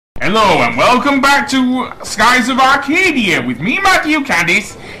Hello and welcome back to Skies of Arcadia with me, Matthew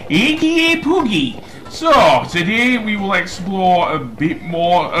Candice, aka Poogie. So, today we will explore a bit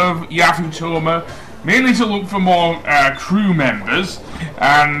more of Yafutoma, mainly to look for more crew members,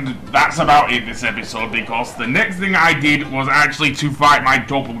 and that's about it this episode, because the next thing I did was actually to fight my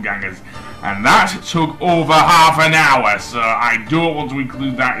doppelgangers, and that took over half an hour, so I don't want to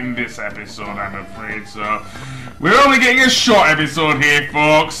include that in this episode, I'm afraid, so we're only getting a short episode here,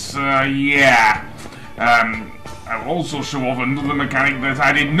 folks, yeah. I will also show off another mechanic that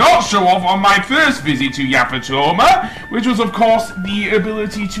I did not show off on my first visit to Yafutoma, which was, of course, the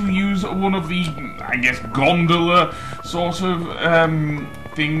ability to use one of the, I guess, gondola sort of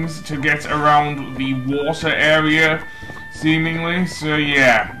things to get around the water area, seemingly. So,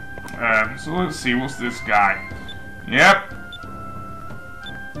 yeah. So let's see, what's this guy? Yep.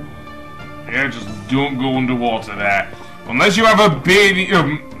 Yeah, just don't go underwater there. Unless you have a big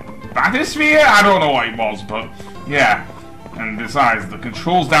bathysphere? I don't know what it was, but yeah. And besides, the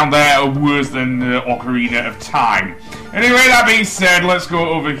controls down there are worse than the Ocarina of Time. Anyway, that being said, let's go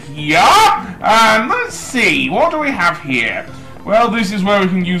over here. And let's see, what do we have here? Well, this is where we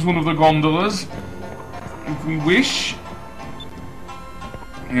can use one of the gondolas, if we wish.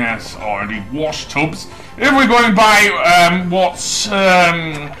 Yes, or indeed wash tubs. If we're going by what's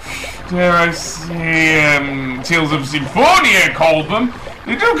dare I say, Tales of Symphonia called them,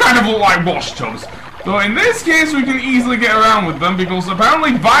 they do kind of look like wash tubs. Though in this case we can easily get around with them because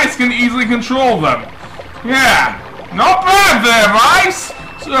apparently Vice can easily control them. Yeah, not bad there, Vice!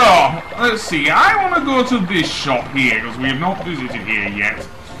 So, let's see, I want to go to this shop here because we have not visited here yet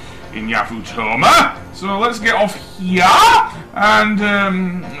in Yafutoma. So let's get off here, and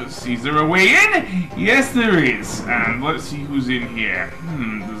let's see, is there a way in? Yes, there is, and let's see who's in here.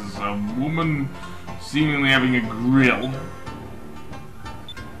 There's a woman seemingly having a grill.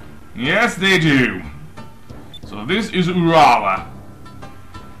 Yes, they do. So this is Urala.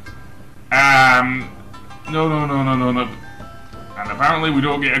 No. And apparently we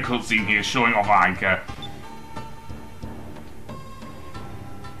don't get a cutscene here showing off Ica.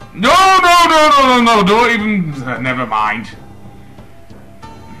 No, don't even, never mind.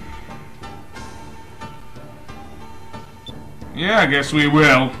 Yeah, I guess we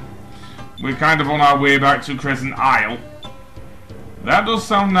will. We're kind of on our way back to Crescent Isle. That does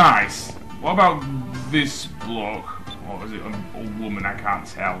sound nice. What about this bloke? Or is it an old woman? I can't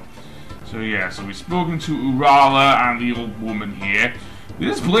tell. So yeah, so we've spoken to Urala and the old woman here.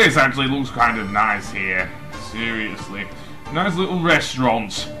 This place actually looks kind of nice here. Seriously. Nice little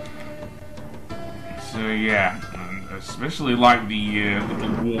restaurant. So yeah, and especially like the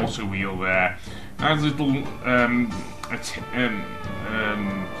little water wheel there. Nice little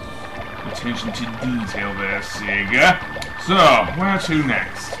attention to detail there, Sega. So, where to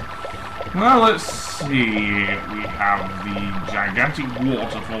next? Well, let's see. We have the gigantic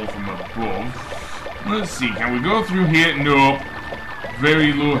waterfall from above. Let's see, can we go through here? No.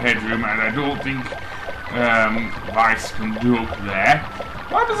 Very low headroom, and I don't think Vice can duck there.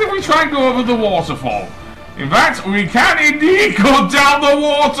 What happens if we try and go over the waterfall? In fact, we can indeed go down the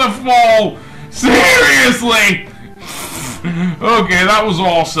waterfall! Seriously! Okay, that was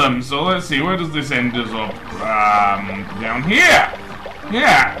awesome. So let's see, where does this end us up? Down here!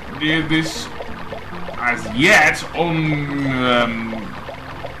 Yeah, this as yet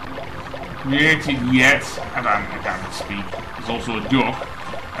created yet. I can't speak. There's also a duck.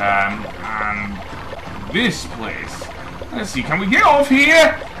 And this place. Let's see, can we get off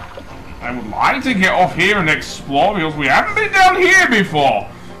here? I would like to get off here and explore because we haven't been down here before.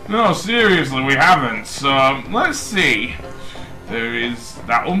 No, seriously, we haven't. So, let's see. There is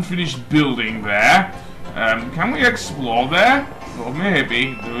that unfinished building there. Can we explore there? Or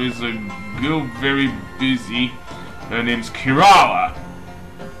maybe there is a girl very busy. Her name's Kirala.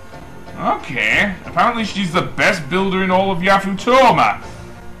 Okay, apparently she's the best builder in all of Yafutoma.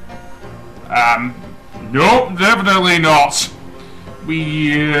 Nope, definitely not.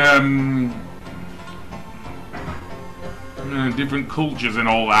 We, different cultures and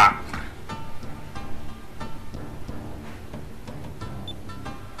all that.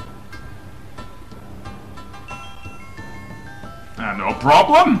 No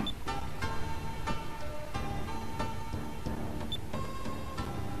problem.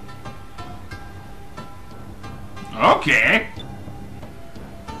 Okay.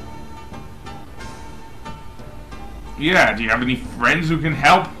 Yeah, do you have any friends who can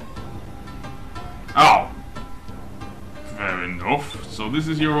help? Oh. Fair enough. So this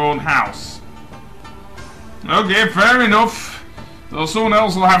is your own house. Okay, fair enough. So someone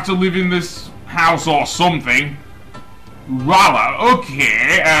else will have to live in this house or something. Urala,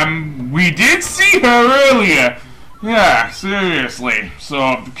 okay, we did see her earlier. Yeah, seriously. So,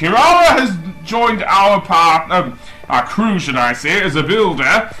 Kerala has joined our our crew, should I say, as a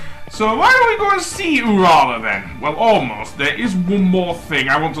builder. So why don't we go and see Urala then? Well, almost. There is one more thing.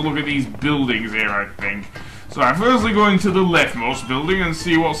 I want to look at these buildings here, I think. So I'm firstly going to the leftmost building and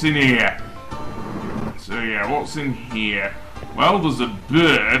see what's in here. So yeah, what's in here? Well, there's a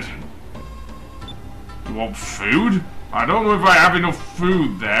bird. You want food? I don't know if I have enough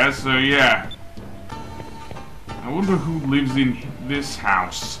food there, so yeah. I wonder who lives in this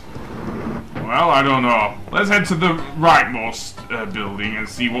house. Well, I don't know. Let's head to the rightmost building and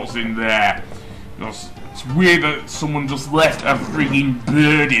see what's in there. Because it's weird that someone just left a freaking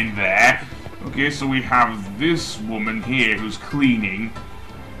bird in there. Okay, so we have this woman here who's cleaning.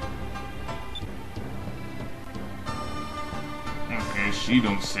 Okay, she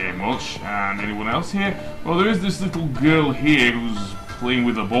don't say much. And anyone else here? Well, there is this little girl here who's playing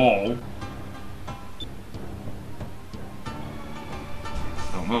with a ball.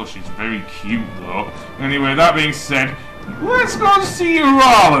 Well, she's very cute, though. Anyway, that being said, let's go and see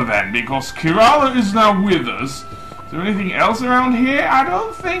Urala then, because Kerala is now with us. Is there anything else around here? I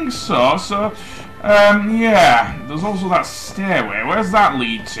don't think so. So, yeah. There's also that stairway. Where's that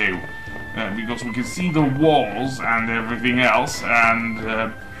lead to? Because we can see the walls and everything else, and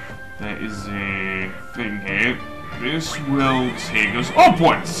there is a thing here. This will take us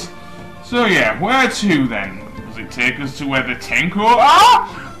upwards. So, yeah, where to then? Does it take us to where the Tenko are?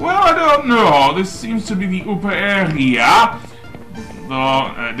 Well, I don't know. This seems to be the upper area.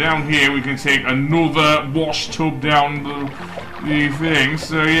 Though, down here we can take another wash tub down the thing.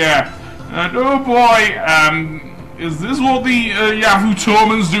 So, yeah. And, oh boy, is this what the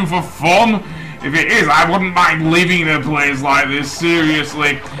Yafutomans do for fun? If it is, I wouldn't mind living in a place like this,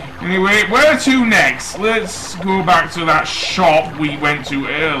 seriously. Anyway, where to next? Let's go back to that shop we went to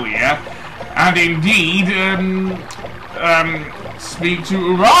earlier. And indeed, speak to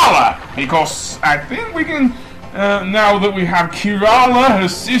Urala, because I think we can, now that we have Kerala, her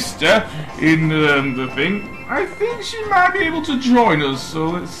sister, in the thing, I think she might be able to join us, so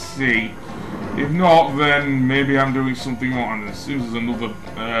let's see. If not, then maybe I'm doing something wrong. As soon as there's another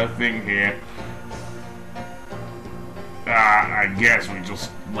thing here. I guess we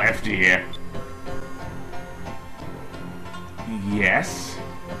just left here. Yes.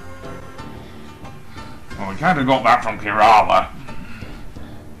 Well, we kind of got that from Kerala.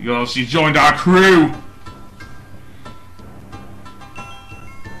 Because she joined our crew.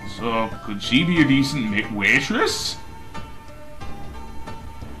 So, could she be a decent waitress?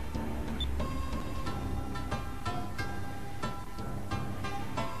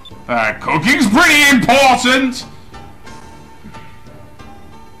 Cooking's pretty important!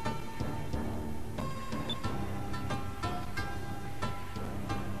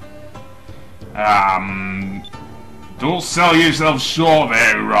 Don't sell yourself short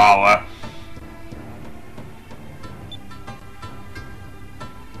there, Urala.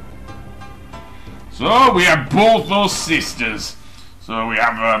 So, we have both those sisters. So, we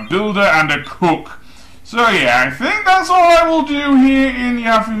have a builder and a cook. So, yeah, I think that's all I will do here in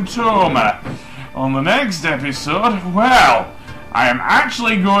Yafutoma. On the next episode, well, I am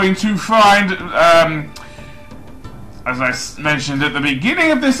actually going to find, as I mentioned at the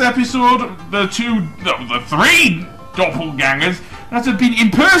beginning of this episode, the three doppelgangers that have been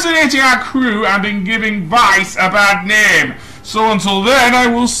impersonating our crew and been giving Vice a bad name. So until then, I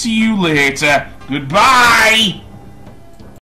will see you later. Goodbye!